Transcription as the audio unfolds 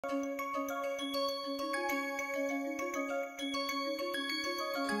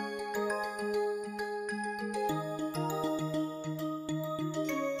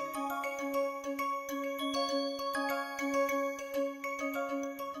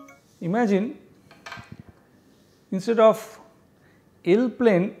instead of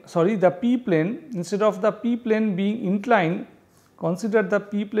the P plane, instead of the P plane being inclined, consider the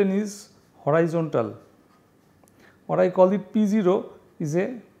P plane is horizontal. What I call it P0 is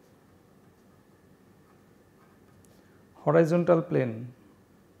a horizontal plane,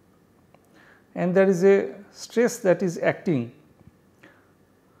 and there is a stress that is acting,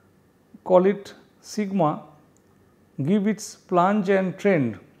 call it sigma, give its plunge and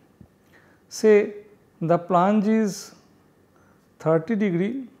trend. Say the plunge is 30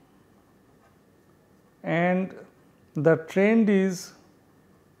 degree and the trend is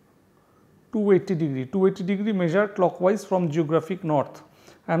 280 degree. 280 degree measure clockwise from geographic north.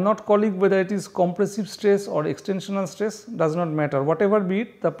 I am not calling whether it is compressive stress or extensional stress, does not matter. Whatever be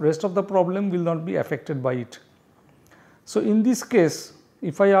it, the rest of the problem will not be affected by it. So, in this case,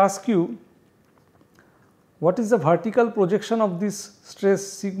 if I ask you what is the vertical projection of this stress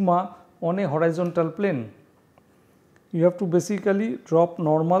sigma on a horizontal plane, you have to basically drop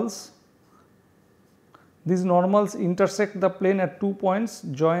normals. These normals intersect the plane at 2 points,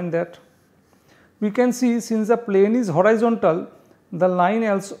 join that. We can see, since the plane is horizontal, the line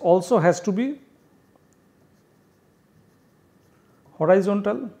also has to be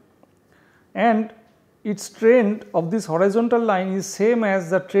horizontal, and its trend of this horizontal line is same as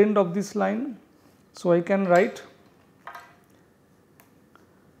the trend of this line. So, I can write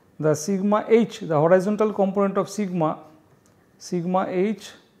the sigma h, the horizontal component of sigma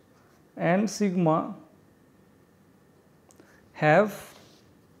h and sigma have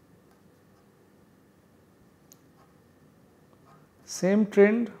same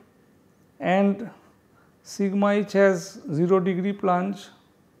trend, and sigma h has 0 degree plunge.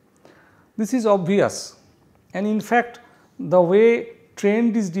 This is obvious, and in fact, the way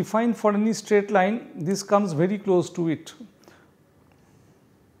trend is defined for any straight line, this comes very close to it.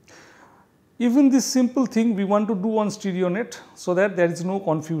 Even this simple thing we want to do on stereonet, so that there is no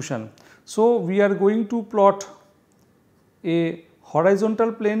confusion. So, we are going to plot a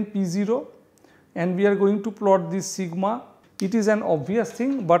horizontal plane P0 and we are going to plot this sigma. It is an obvious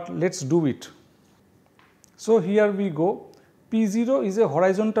thing, but let us do it. So, here we go. P0 is a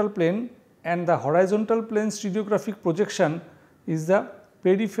horizontal plane and the horizontal plane stereographic projection is the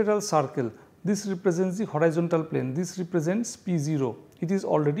peripheral circle. This represents the horizontal plane, this represents P0, it is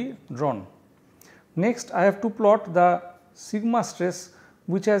already drawn. Next, I have to plot the sigma stress,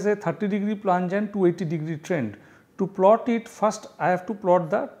 which has a 30 degree plunge and 280 degree trend. To plot it, first I have to plot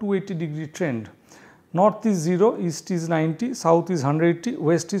the 280 degree trend. North is 0, east is 90, south is 180,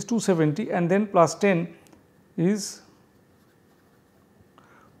 west is 270, and then plus 10 is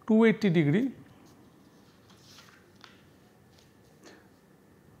 280 degree,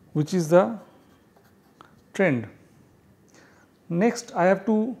 which is the trend. Next, I have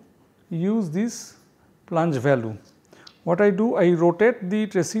to use this plunge value. What I do, I rotate the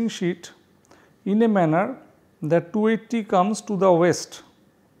tracing sheet in a manner that 280 comes to the west.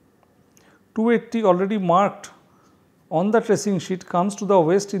 280 already marked on the tracing sheet comes to the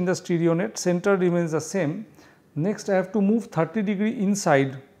west in the stereonet, center remains the same. Next, I have to move 30 degree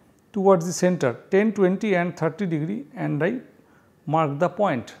inside towards the center, 10, 20 and 30 degree, and I mark the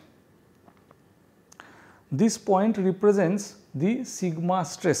point. This point represents the sigma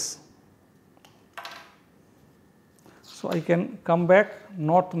stress. So, I can come back,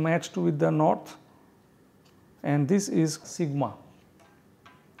 north matched with the north, and this is sigma.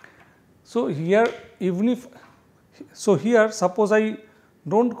 So, here suppose I do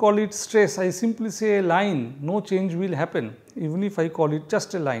not call it stress, I simply say a line, no change will happen even if I call it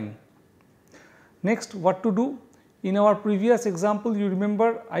just a line. Next, what to do? In our previous example, you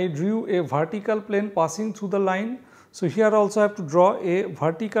remember I drew a vertical plane passing through the line. So, here also I have to draw a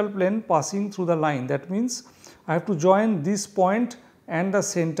vertical plane passing through the line. That means, I have to join this point and the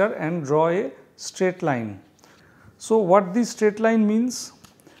center and draw a straight line. So, what this straight line means?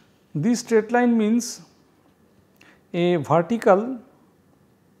 This straight line means a vertical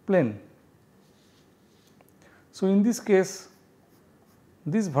plane. So, in this case,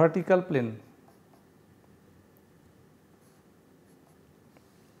 this vertical plane.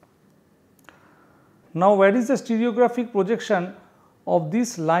 Now, where is the stereographic projection of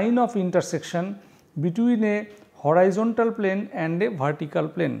this line of intersection between a horizontal plane and a vertical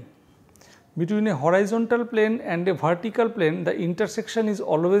plane? Between a horizontal plane and a vertical plane, the intersection is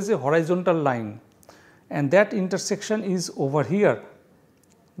always a horizontal line, and that intersection is over here.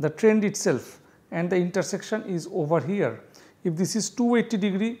 the trend itself, and the intersection is over here. If this is 280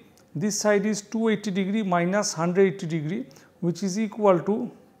 degree, this side is 280 degree minus 180 degree, which is equal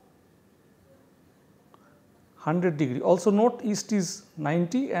to 100 degree. Also note east is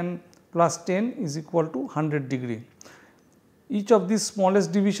 90 and plus 10 is equal to 100 degree. Each of these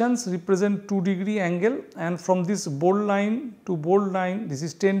smallest divisions represent 2 degree angle, and from this bold line to bold line, this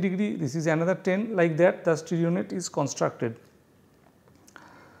is 10 degree, this is another 10, like that the stereonet is constructed.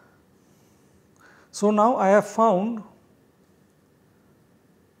 So now I have found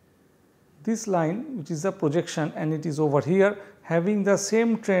this line, which is the projection, and it is over here having the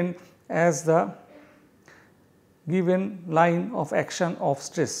same trend as the given line of action of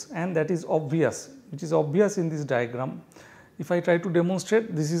stress, and that is obvious, which is obvious in this diagram. If I try to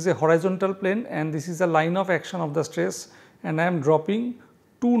demonstrate, this is a horizontal plane and this is a line of action of the stress, and I am dropping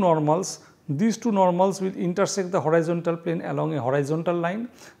two normals. These two normals will intersect the horizontal plane along a horizontal line.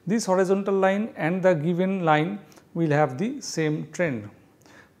 This horizontal line and the given line will have the same trend.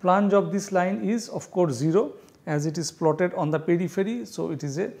 Plunge of this line is of course 0, as it is plotted on the periphery. So, it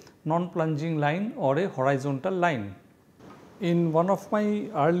is a non-plunging line or a horizontal line. In one of my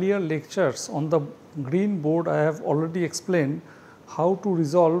earlier lectures on the green board, I have already explained how to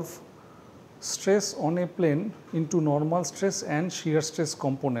resolve stress on a plane into normal stress and shear stress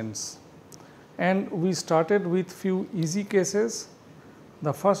components. And we started with few easy cases.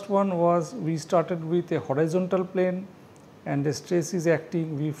 The first one was we started with a horizontal plane and the stress is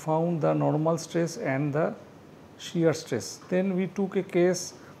acting. We found the normal stress and the shear stress. Then we took a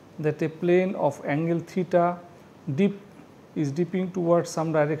case that a plane of angle theta is dipping towards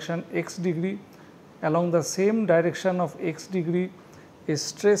some direction x degree. Along the same direction of x degree, a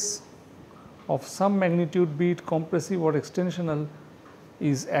stress of some magnitude, be it compressive or extensional,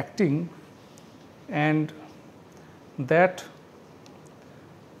 is acting, and that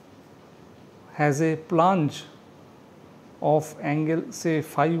has a plunge of angle say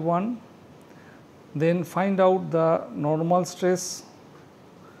phi 1. Then find out the normal stress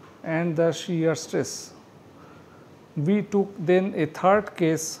and the shear stress. We took then a third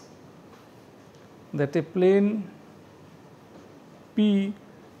case, that a plane P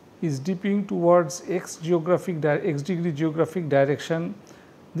is dipping towards x degree geographic direction.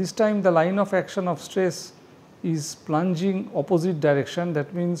 This time the line of action of stress is plunging opposite direction,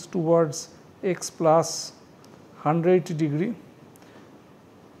 that means towards x plus 180 degree,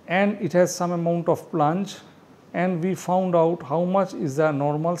 and it has some amount of plunge, and we found out how much is the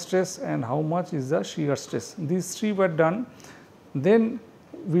normal stress and how much is the shear stress. These three were done. Then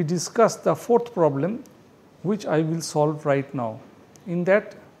we discussed the fourth problem, which I will solve right now. In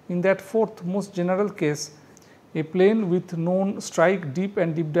that fourth most general case, a plane with known strike, dip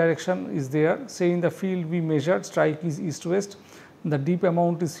and dip direction is there. Say in the field we measured strike is east west, the dip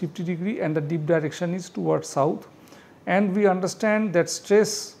amount is 50 degree and the dip direction is towards south, and we understand that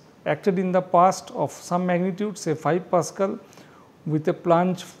stress acted in the past of some magnitude, say 5 Pascal, with a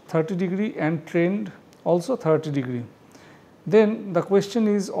plunge 30 degree and trend also 30 degree. Then the question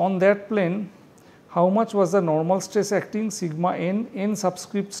is, on that plane how much was the normal stress acting, sigma n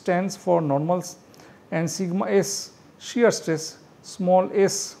subscript stands for normals, and sigma s shear stress, small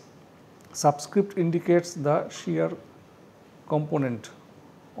s subscript indicates the shear component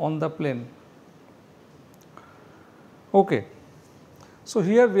on the plane. Okay. So,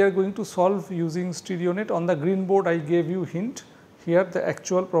 here we are going to solve using stereonet. On the green board I gave you hint, here the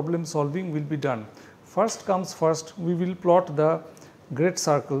actual problem solving will be done. First comes first, we will plot the great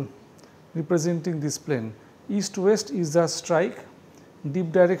circle representing this plane. East west is the strike,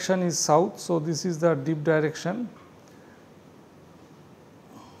 dip direction is south. So, this is the dip direction,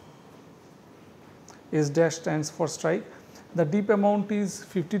 S dash stands for strike. The dip amount is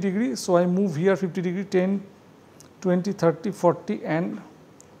 50 degree. So, I move here 50 degree, 10, 20, 30, 40 and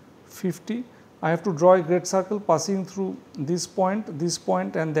 50. I have to draw a great circle passing through this point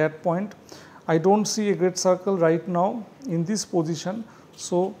and that point. I do not see a great circle right now in this position.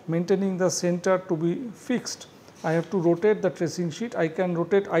 So, maintaining the center to be fixed, I have to rotate the tracing sheet. I can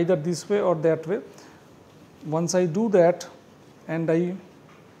rotate either this way or that way. Once I do that, and I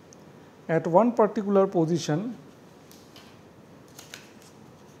at one particular position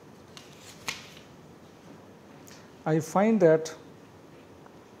I find that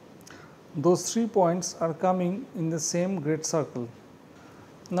those 3 points are coming in the same great circle.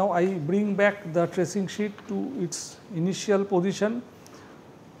 Now, I bring back the tracing sheet to its initial position.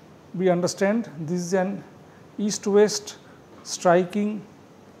 We understand this is an east west striking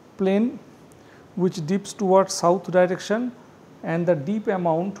plane which dips towards south direction, and the dip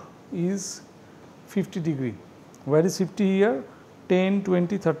amount is 50 degree. Where is 50 here? 10,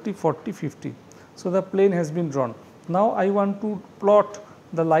 20, 30, 40, 50. So, the plane has been drawn. Now, I want to plot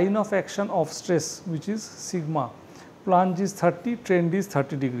the line of action of stress, which is sigma. Plunge is 30, trend is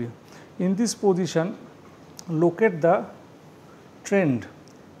 30 degree. In this position, locate the trend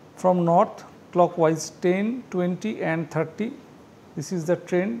from north clockwise 10, 20 and 30. This is the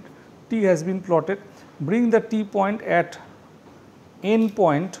trend. T has been plotted. Bring the T point at end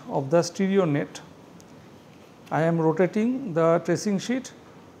point of the stereo net. I am rotating the tracing sheet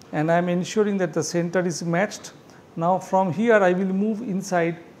and I am ensuring that the center is matched. Now, from here I will move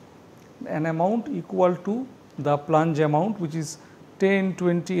inside an amount equal to the plunge amount, which is 10,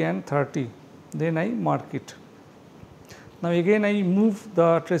 20 and 30. Then I mark it. Now, again I move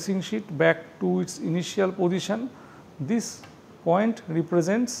the tracing sheet back to its initial position. This point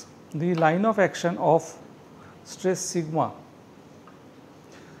represents the line of action of stress sigma.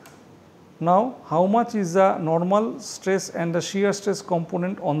 Now, how much is the normal stress and the shear stress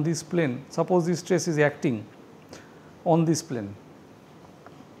component on this plane? Suppose this stress is acting on this plane.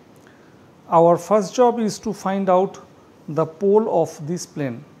 Our first job is to find out the pole of this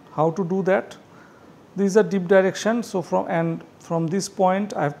plane. How to do that? This is a dip direction. So, from this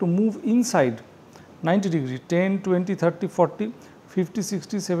point I have to move inside 90 degree, 10, 20, 30, 40, 50,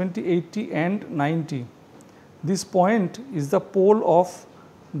 60, 70, 80 and 90. This point is the pole of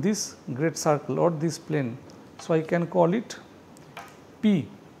this great circle or this plane. So, I can call it P.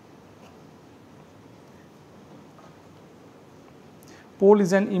 Pole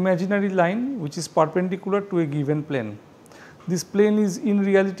is an imaginary line which is perpendicular to a given plane. This plane is in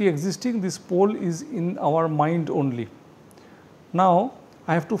reality existing, this pole is in our mind only. Now,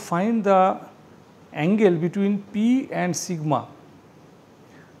 I have to find the angle between P and sigma.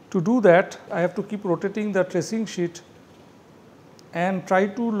 To do that, I have to keep rotating the tracing sheet and try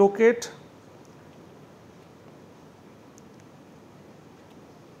to locate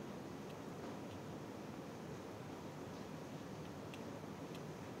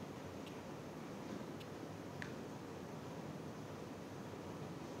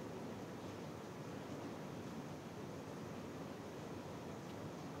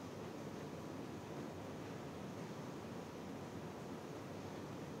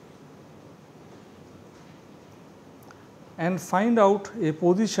and find out a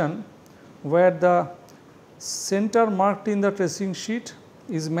position where the center marked in the tracing sheet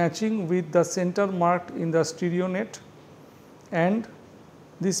is matching with the center marked in the stereo net, and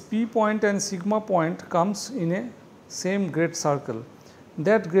this P point and sigma point comes in a same great circle.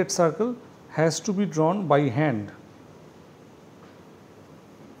 That great circle has to be drawn by hand.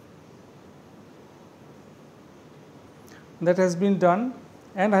 That has been done,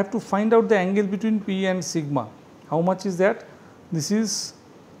 and I have to find out the angle between P and sigma. How much is that? This is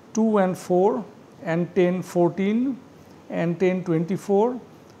 2 and 4 and 10, 14 and 10, 24,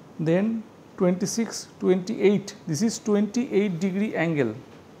 then 26, 28. This is 28 degree angle.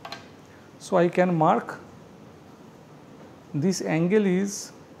 So, I can mark this angle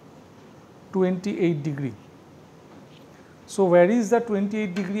is 28 degree. So, where is the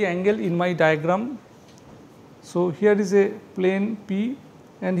 28 degree angle in my diagram? So, here is a plane P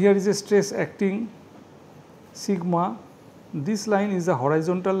and here is a stress acting sigma. This line is a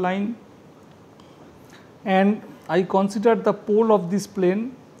horizontal line and I consider the pole of this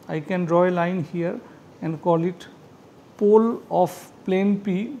plane. I can draw a line here and call it pole of plane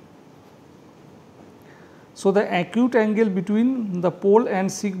P. So, the acute angle between the pole and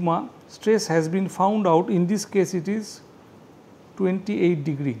sigma stress has been found out. In this case it is 28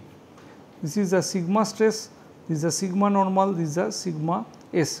 degree. This is the sigma stress, this is the sigma normal, this is the sigma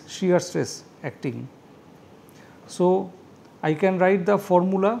S shear stress acting. So, I can write the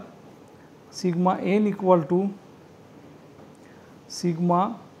formula sigma n equal to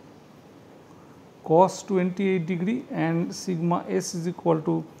sigma cos 28 degree and sigma S is equal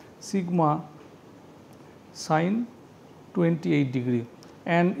to sigma sin 28 degree,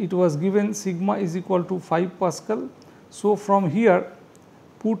 and it was given sigma is equal to 5 Pascal. So, from here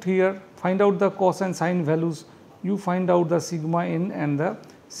put here, find out the cos and sin values, you find out the sigma n and the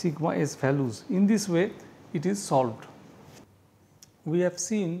sigma S values. In this way it is solved. We have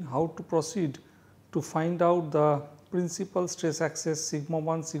seen how to proceed to find out the principal stress axis sigma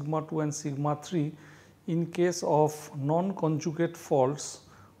 1, sigma 2 and sigma 3 in case of non-conjugate faults,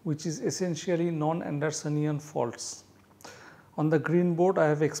 which is essentially non-Andersonian faults. On the green board I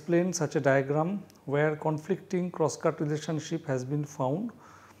have explained such a diagram where conflicting crosscut relationship has been found.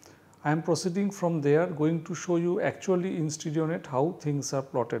 I am proceeding from there, going to show you actually in stereonet how things are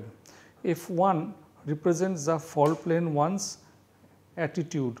plotted. F1 represents the fault plane 1's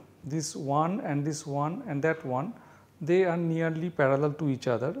attitude, this one and this one and that one. they are nearly parallel to each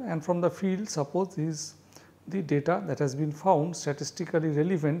other, and from the field, suppose is the data that has been found statistically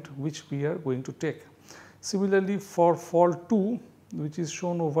relevant, which we are going to take. Similarly, for fault 2, which is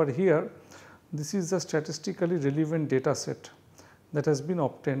shown over here, this is the statistically relevant data set that has been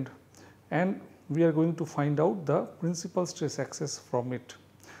obtained, and we are going to find out the principal stress axis from it.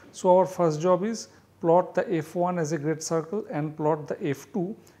 So, our first job is plot the F1 as a great circle and plot the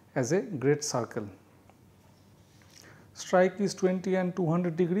F2 as a great circle. Strike is 20 and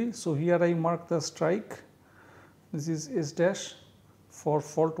 200 degree. So, here I mark the strike. This is S dash for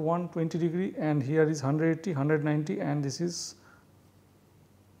fault 1 20 degree, and here is 180, 190, and this is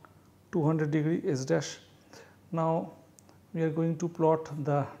 200 degree S dash. Now, we are going to plot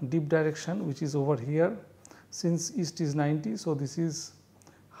the dip direction, which is over here. Since east is 90, so this is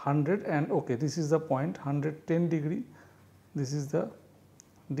 100, and okay, this is the point 110 degree. This is the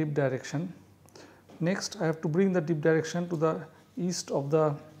dip direction. Next, I have to bring the dip direction to the east of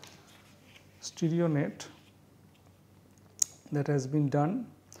the stereonet. That has been done.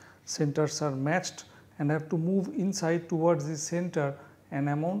 Centers are matched, and I have to move inside towards the center an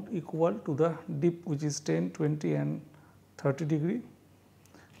amount equal to the dip, which is 10, 20 and 30 degree.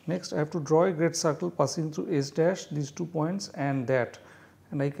 Next, I have to draw a great circle passing through S dash, these 2 points and that,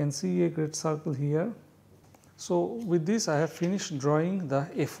 and I can see a great circle here. So, with this I have finished drawing the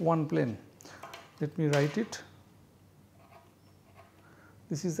F1 plane. Let me write it.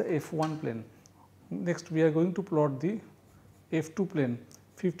 This is the F1 plane. Next, we are going to plot the F2 plane.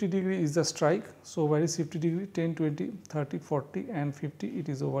 50 degree is the strike. So, where is 50 degree? 10, 20, 30, 40 and 50, it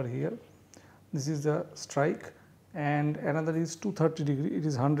is over here. This is the strike, and another is 230 degree, it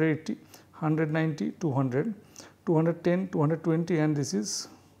is 180, 190, 200, 210, 220, and this is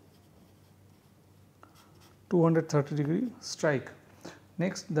 230 degree strike.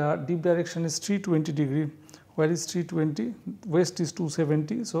 Next, the dip direction is 320 degree. Where is 320? West is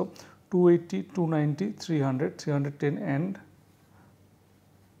 270. So, 280, 290, 300, 310 and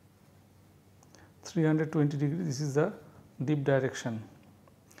 320 degree. This is the dip direction.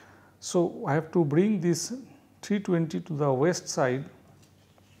 So, I have to bring this 320 to the west side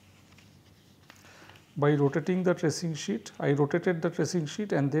by rotating the tracing sheet. I rotated the tracing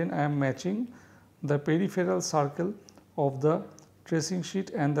sheet, and then I am matching the peripheral circle of the tracing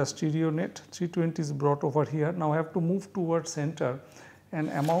sheet and the stereonet. 320 is brought over here. Now, I have to move towards center an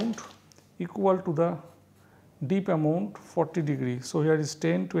amount equal to the dip amount 40 degree. So, here is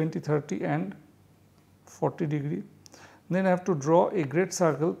 10, 20, 30 and 40 degree. Then I have to draw a great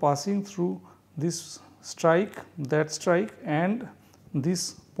circle passing through this strike, that strike and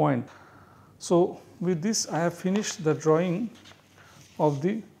this point. So, with this I have finished the drawing of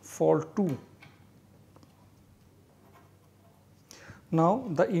the fault 2. Now,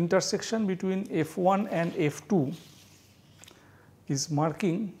 the intersection between F1 and F2 is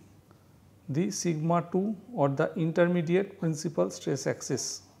marking the sigma 2 or the intermediate principal stress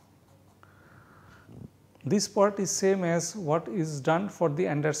axis. This part is same as what is done for the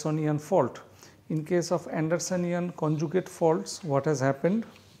Andersonian fault. In case of Andersonian conjugate faults, what has happened?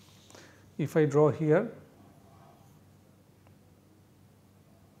 If I draw here,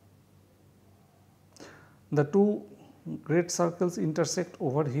 the two great circles intersect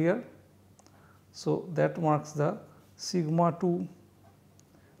over here. So, that marks the sigma 2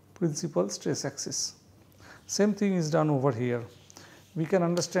 principal stress axis. Same thing is done over here. We can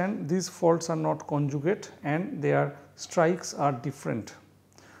understand these faults are not conjugate and their strikes are different.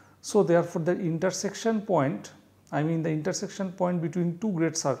 So, therefore, the intersection point, I mean the intersection point between two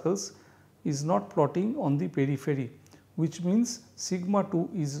great circles is not plotting on the periphery, which means sigma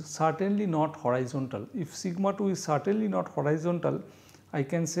 2 is certainly not horizontal. If sigma 2 is certainly not horizontal, I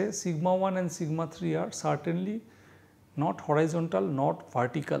can say sigma 1 and sigma 3 are certainly not horizontal, not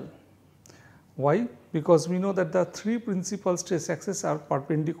vertical. Why? Because we know that the three principal stress axes are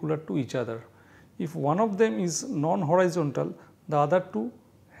perpendicular to each other. If one of them is non-horizontal, the other two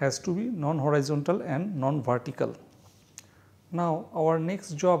has to be non-horizontal and non-vertical. Now, our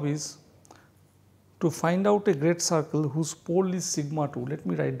next job is to find out a great circle whose pole is sigma 2. Let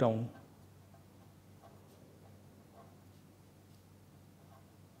me write down.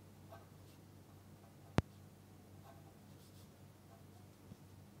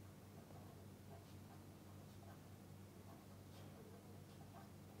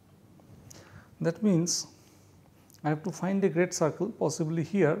 That means I have to find a great circle possibly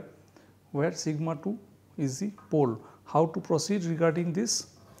here where sigma 2 is the pole. How to proceed regarding this?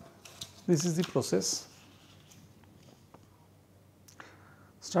 This is the process.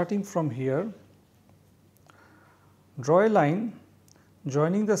 Starting from here, draw a line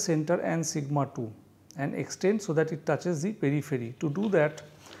joining the center and sigma 2. and extend so that it touches the periphery. To do that,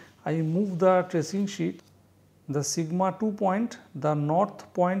 I move the tracing sheet, the sigma 2 point, the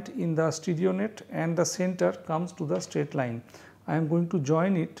north point in the stereonet and the center comes to the straight line. I am going to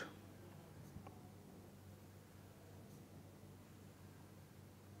join it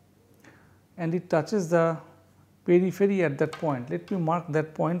and it touches the periphery at that point. Let me mark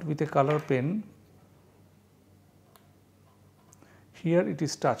that point with a color pen. Here it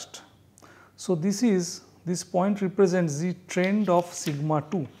is touched. So, this point represents the trend of sigma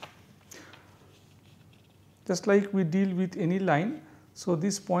 2, just like we deal with any line. So,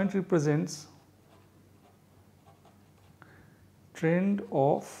 this point represents trend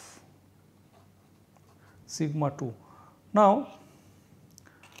of sigma 2. Now,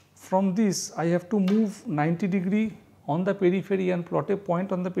 from this I have to move 90 degree on the periphery and plot a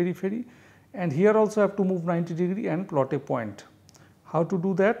point on the periphery, and here also I have to move 90 degree and plot a point. How to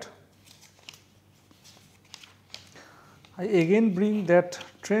do that? I again bring that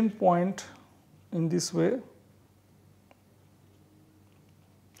trend point in this way.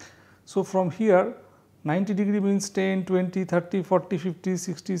 So, from here 90 degree means 10, 20, 30, 40, 50,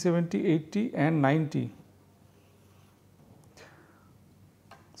 60, 70, 80 and 90.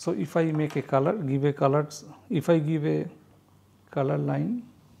 So, if I make a color, give a color, if I give a color line,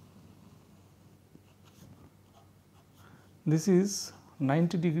 this is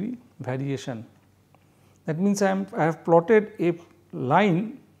 90 degree variation. That means I have plotted a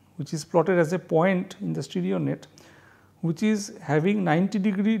line which is plotted as a point in the stereonet, which is having 90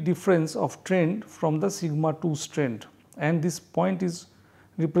 degree difference of trend from the sigma 2 trend, and this point is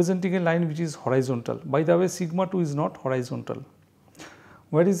representing a line which is horizontal. By the way, sigma 2 is not horizontal.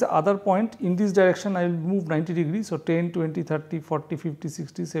 Where is the other point? In this direction I will move 90 degrees. So, 10, 20, 30, 40, 50,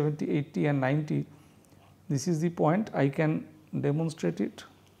 60, 70, 80 and 90. This is the point. I can demonstrate it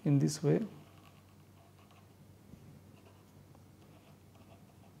in this way.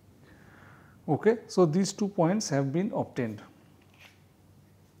 Okay. So, these 2 points have been obtained,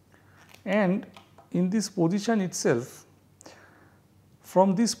 and in this position itself,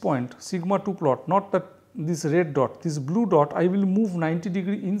 from this point sigma 2 plot, not that this red dot, this blue dot, I will move 90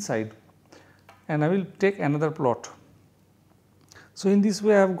 degree inside and I will take another plot. So, in this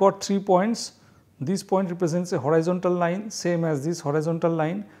way I have got 3 points. This point represents a horizontal line same as this horizontal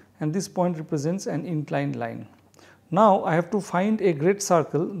line, and this point represents an inclined line. Now, I have to find a great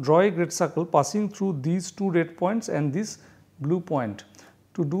circle, draw a great circle passing through these 2 red points and this blue point.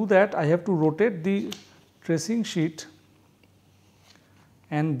 To do that, I have to rotate the tracing sheet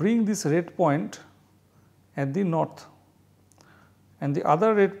and bring this red point at the north, and the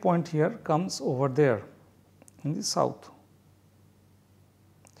other red point here comes over there in the south.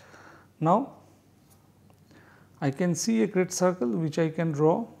 Now, I can see a great circle which I can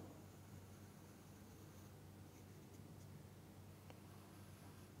draw.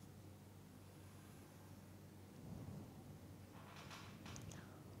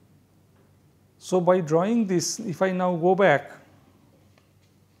 So, by drawing this, if I now go back,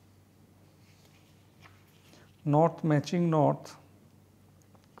 north matching north,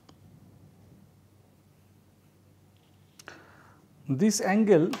 this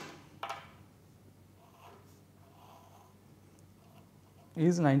angle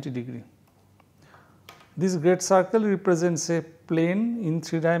is 90 degree. This great circle represents a plane in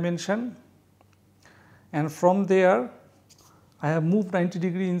 3 dimension, and from there I have moved 90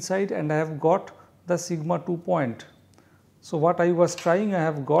 degree inside and I have got the sigma 2 point. So, what I was trying, I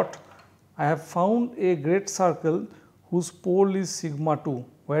have found a great circle whose pole is sigma 2.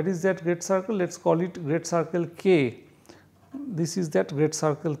 Where is that great circle? Let us call it great circle K. This is that great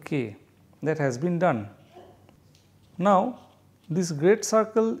circle K that has been done. Now, this great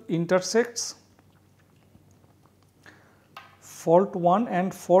circle intersects fault 1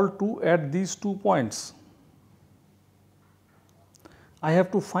 and fault 2 at these 2 points. I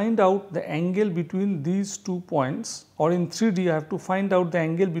have to find out the angle between these 2 points, or in 3D I have to find out the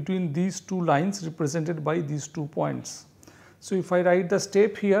angle between these 2 lines represented by these 2 points. So, if I write the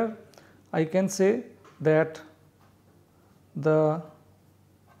step here, I can say that the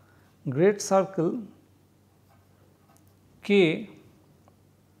great circle K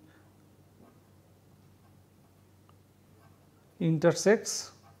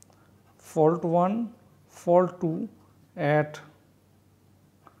intersects fault 1, fault 2 at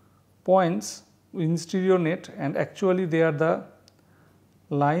points in stereonet, and actually they are the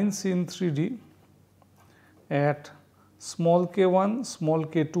lines in 3D at small k1, small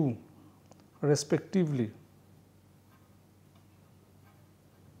k2 respectively.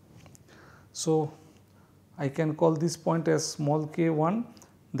 So, I can call this point as small k1,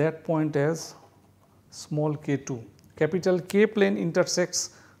 that point as small k2. Capital K plane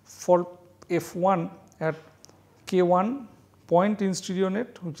intersects for F1 at K1 point in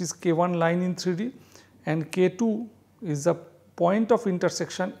stereonet, which is K1 line in 3D, and K2 is the point of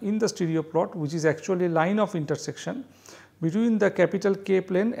intersection in the stereo plot, which is actually line of intersection between the capital K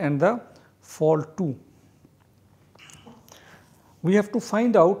plane and the fault 2. We have to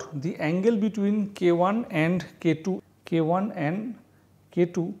find out the angle between K1 and K2. K1 and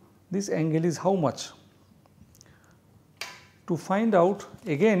K2, this angle is how much? To find out,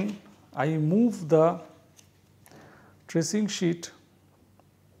 again I move the tracing sheet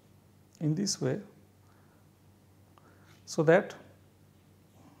in this way, so that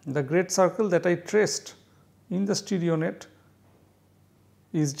the great circle that I traced in the stereonet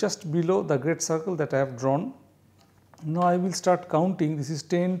is just below the great circle that I have drawn. Now I will start counting. This is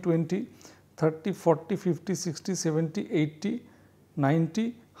 10, 20, 30, 40, 50, 60, 70, 80, 90,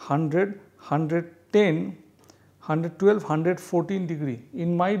 100, 110, 112, 114 degree.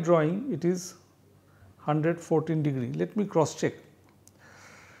 In my drawing it is 114 degree. Let me cross check.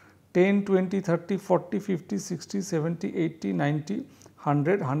 10, 20, 30, 40, 50, 60, 70, 80, 90,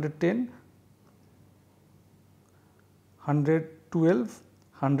 100, 110, 112,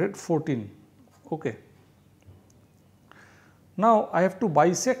 114. Okay. Now I have to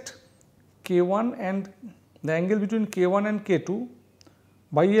bisect K1 and the angle between K1 and K2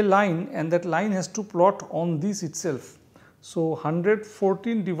 by a line, and that line has to plot on this itself. So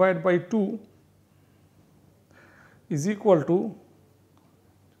 114 divided by 2 is equal to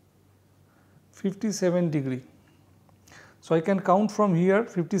 57 degree. So I can count from here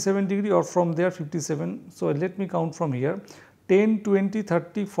 57 degree or from there 57. So let me count from here: 10, 20,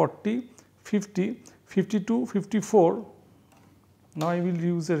 30, 40, 50, 52, 54. Now I will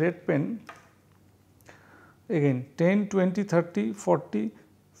use a red pen. Again 10, 20, 30, 40,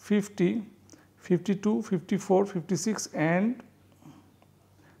 50, 52, 54, 56 and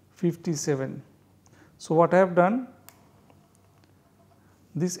 57. So what I have done,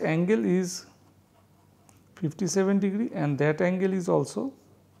 this angle is 57 degree and that angle is also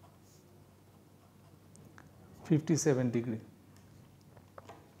 57 degree.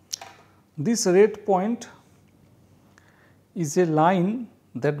 This red point is a line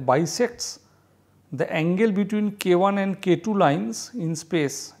that bisects the angle between K1 and K2 lines in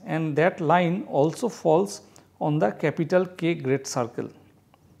space, and that line also falls on the capital K great circle.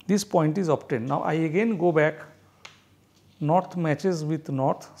 This point is obtained. Now I again go back. North matches with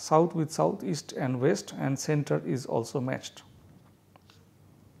north, south with south, east and west, and center is also matched.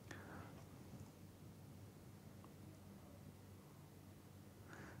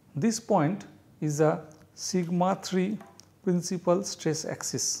 This point is a sigma 3 principal stress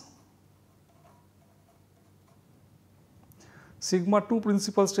axis. Sigma 2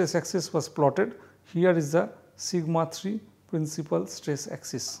 principal stress axis was plotted. Here is the sigma 3 principal stress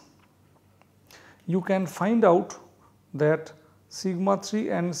axis. You can find out that sigma 3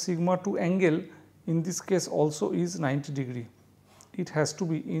 and sigma 2 angle in this case also is 90 degree. It has to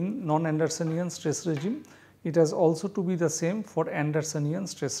be in non-Andersonian stress regime. It has also to be the same for Andersonian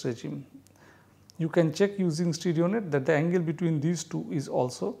stress regime. You can check using stereonet that the angle between these two is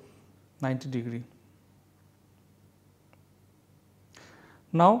also 90 degree.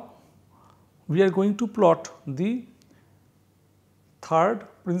 Now we are going to plot the third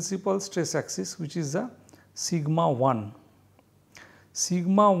principal stress axis, which is the sigma 1.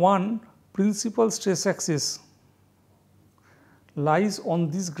 Sigma 1 principal stress axis lies on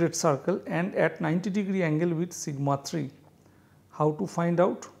this great circle and at 90 degree angle with sigma 3. How to find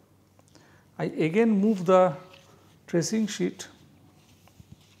out? I again move the tracing sheet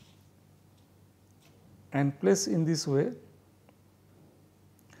and place in this way.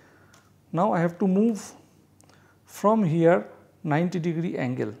 Now I have to move from here 90 degree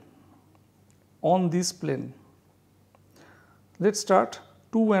angle on this plane. Let us start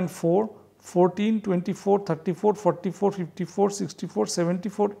 2 and 4, 14, 24, 34, 44, 54, 64,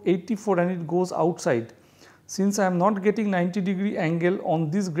 74, 84 and it goes outside. Since I am not getting 90 degree angle on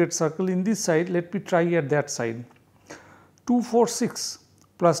this great circle in this side, let me try at that side. 2, 4, 6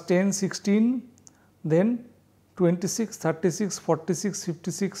 plus 10, 16, then 26, 36, 46,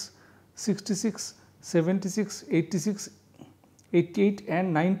 56, 66, 76, 86, 88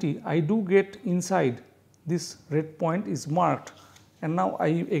 and 90. I do get inside. This red point is marked, and now I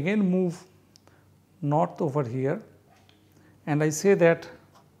again move north over here and I say that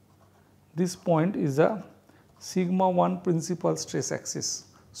this point is a sigma 1 principal stress axis.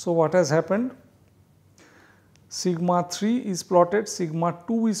 So what has happened? Sigma 3 is plotted, sigma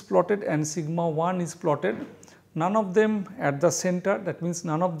 2 is plotted and sigma 1 is plotted. None of them at the center, that means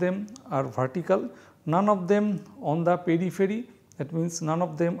none of them are vertical, none of them on the periphery, that means none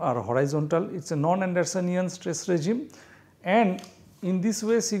of them are horizontal. It is a non-Andersonian stress regime, and in this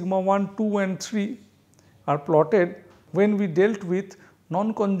way sigma 1, 2 and 3 are plotted when we dealt with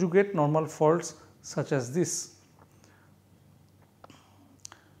non-conjugate normal faults such as this.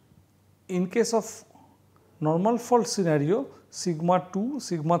 In case of normal fault scenario, sigma 2,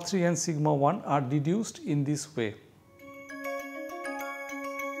 sigma 3 and sigma 1 are deduced in this way.